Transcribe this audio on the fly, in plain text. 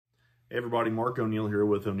Hey everybody, Mark O'Neill here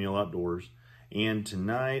with O'Neill Outdoors, and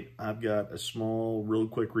tonight I've got a small, real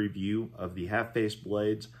quick review of the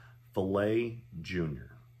half-face-blades Fillet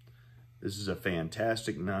Jr. This is a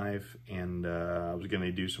fantastic knife, and I was going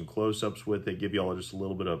to do some close-ups with it, give you all just a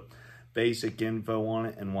little bit of basic info on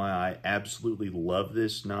it, and why I absolutely love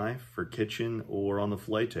this knife for kitchen or on the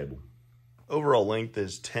fillet table. Overall length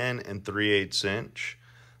is 10 3/8 inch.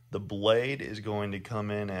 The blade is going to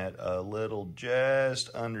come in at a little just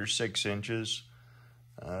under 6 inches.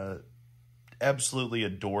 Absolutely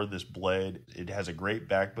adore this blade. It has a great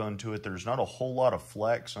backbone to it. There's not a whole lot of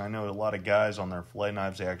flex. I know a lot of guys on their fillet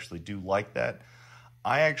knives, they actually do like that.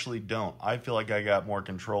 I actually don't. I feel like I got more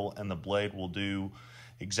control, and the blade will do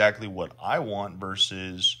exactly what I want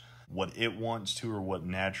versus what it wants to, or what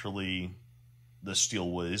naturally the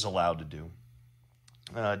steel is allowed to do.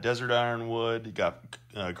 Desert Ironwood, you got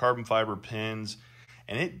carbon fiber pins,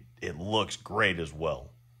 and it looks great as well.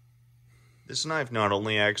 This knife not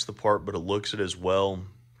only acts the part, but it looks it as well.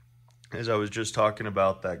 As I was just talking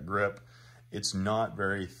about that grip, it's not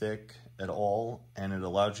very thick at all, and it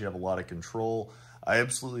allows you to have a lot of control. I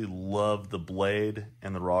absolutely love the blade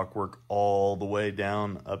and the rock work all the way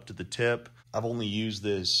down up to the tip. I've only used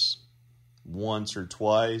this once or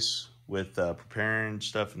twice with preparing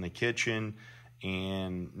stuff in the kitchen,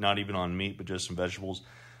 and not even on meat, but just some vegetables.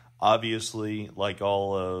 Obviously, like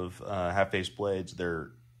all of half-face blades, they're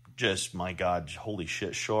just, my God, holy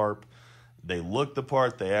shit, sharp. They look the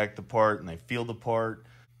part, they act the part, and they feel the part.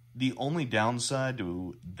 The only downside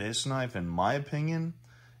to this knife, in my opinion,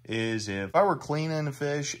 is if I were cleaning a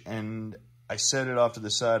fish and I set it off to the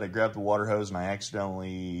side, I grabbed the water hose and I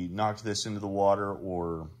accidentally knocked this into the water,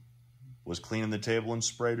 or was cleaning the table and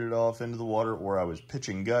sprayed it off into the water, or I was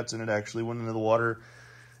pitching guts and it actually went into the water,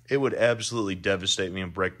 it would absolutely devastate me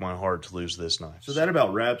and break my heart to lose this knife. So that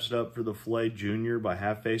about wraps it up for the Fillet Jr. by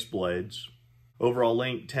Half-Face Blades. Overall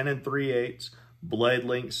length 10 3/8, blade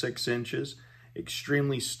length 6 inches,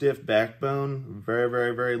 extremely stiff backbone,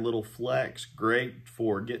 very little flex, great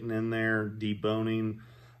for getting in there, deboning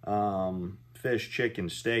fish, chicken,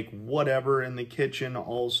 steak, whatever in the kitchen.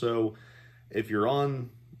 Also, if you're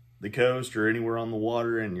on the coast or anywhere on the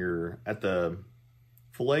water and you're at the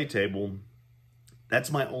fillet table,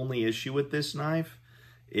 that's my only issue with this knife,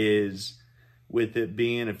 is with it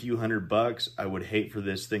being a few $100, I would hate for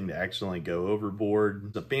this thing to accidentally go overboard.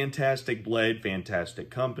 It's a fantastic blade,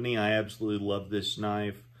 fantastic company. I absolutely love this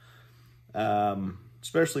knife,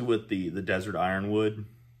 especially with the Desert Ironwood.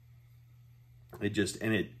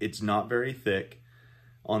 It's not very thick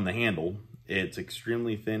on the handle. It's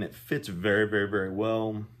extremely thin. It fits very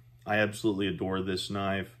well. I absolutely adore this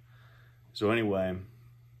knife. So anyway,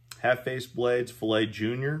 Half-Face Blades Fillet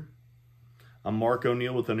Jr. I'm Mark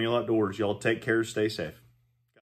O'Neill with O'Neill Outdoors. Y'all take care, stay safe.